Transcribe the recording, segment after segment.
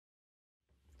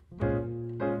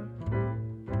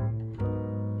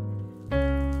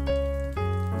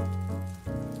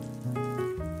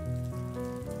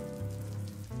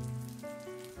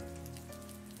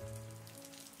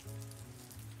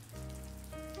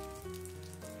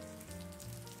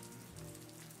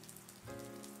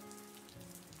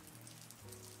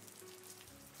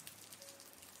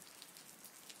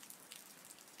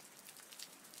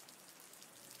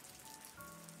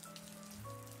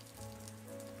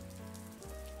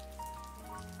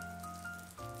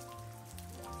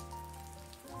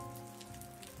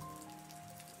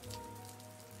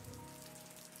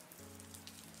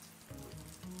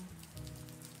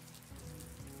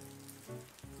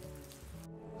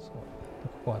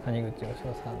ここは谷口義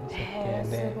郎さんの設計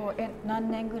で。すごい。何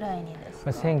年ぐらいにです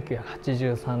か？これ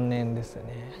1983年ですね。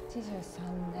83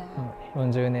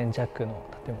年。40年弱の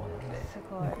建物で。す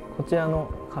ごい。こちら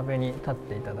の壁に立っ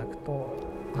ていただくと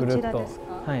ぐるっと、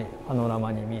はい、パノラ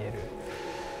マに見える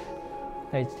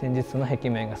第一展示室の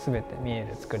壁面がすべて見え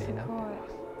る作りになっていま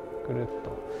す。ぐるっ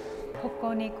とこ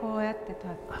こにこうやって立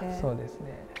って。そうです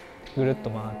ね。ぐるっと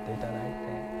回っていただい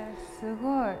て。す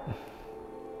ごい。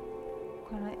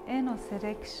この絵のセ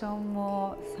レクション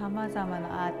もさまざま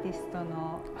なアーティスト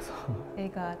の絵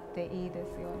があっていいです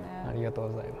よね。ありがと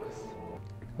うございます。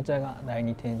こちらが第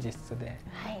2展示室で、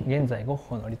はい、現在ゴッ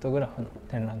ホのリトグラフの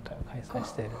展覧会を開催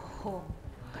している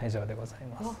会場でござい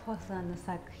ます。ゴッホさんの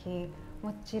作品、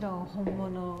もちろん本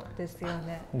物ですよ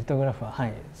ね。リトグラフは、は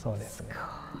い、そうですね。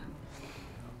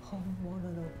本物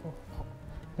のゴッホ。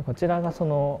でこちらがそ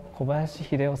の小林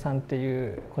秀夫さんってい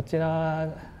うこちら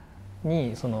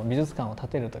にその美術館を建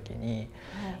てる時に、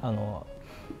はい、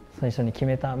最初に決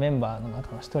めたメンバーの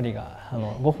中の一人が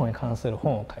ゴッホに関する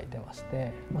本を書いてまし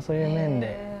て、そういう面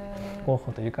でゴッ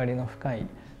ホとゆかりの深い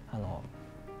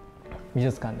美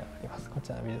術館ではあります。こ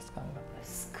ちらの美術館が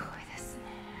すごいですね。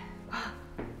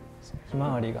ひ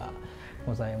まわりが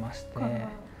ございまして、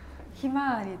ひ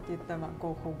まわりって言ったら、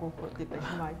ゴッホって言ったら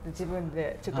ひまわりって自分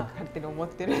でちょっと勝手に思っ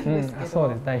てるんですけど、そう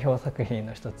です。代表作品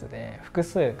の一つで複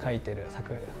数描いてる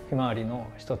ひまわりの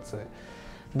一つ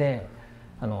で、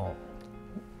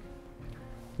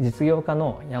実業家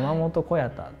の山本小彌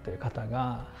太という方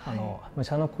が、武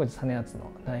者小路実篤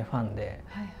の大ファンで、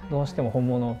どうしても本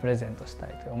物をプレゼントしたい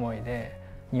という思いで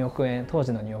2億円、当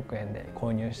時の2億円で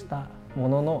購入したも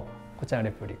ののこちら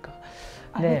レプリカ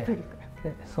で、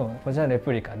そうこちらレ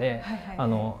プリカで、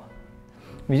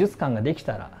美術館ができ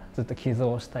たらずっと寄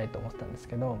贈したいと思ったんです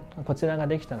けど、こちらが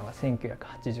できたのが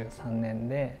1983年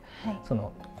で、そ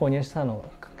の購入したの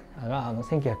が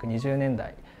1920年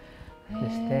代で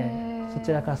して、そ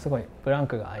ちらからすごいブラン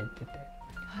クが空いて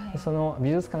て、その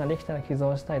美術館ができたら寄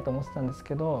贈したいと思ってたんです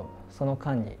けど、その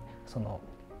間にその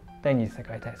第二次世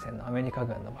界大戦のアメリカ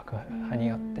軍の爆破に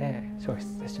よって消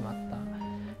失してしまった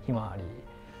ひまわりに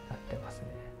なってますね。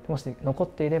もし残っ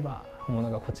ていれば本物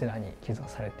がこちらに寄贈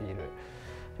されている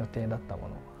予定だったも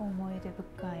の。思い出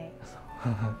深い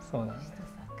そうなんです。作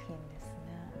品です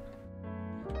ね。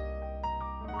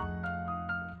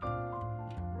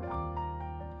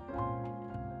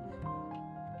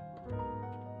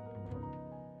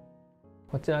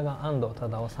こちらが安藤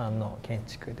忠雄さんの建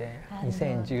築で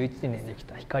2011年にでき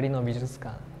た光の美術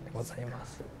館でございま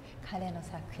す。彼の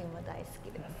作品も大好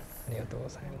きです。ありがとうご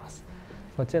ざいます。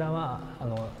こちらは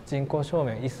人工照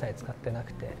明を一切使ってな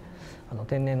くて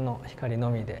天然の光の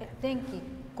みで。電気1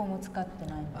個も使って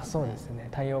ないんですね。そうですね。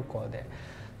太陽光で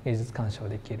芸術鑑賞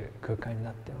できる空間に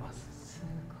なっています。す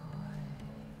ご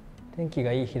い。天気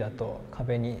がいい日だと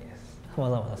壁にさま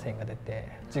ざまな線が出て、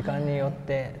時間によっ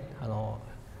て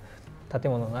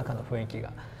建物の中の雰囲気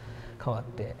が変わっ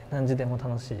て何時でも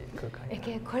楽しい空間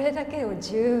に。これだけでも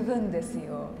十分です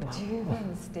よ。十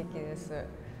分素敵です。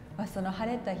その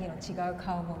晴れた日の違う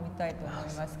顔も見たいと思い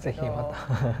ますけど。ぜひま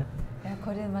た。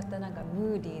これまたなんか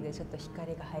ムーディーでちょっと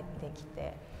光が入ってき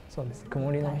て。そうです。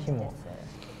曇りの日も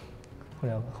こ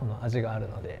れはこの味がある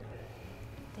ので。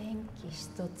電気一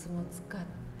つも使っ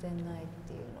てないっ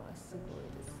ていうのはすごい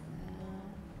です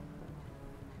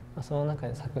ね。その中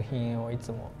で作品をい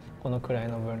つもこのくらい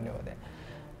の分量で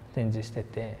展示して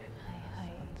て、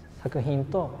作品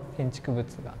と建築物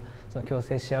がその共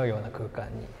生し合うような空間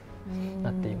にな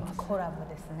っています。コラボ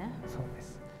ですね。そうで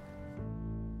す。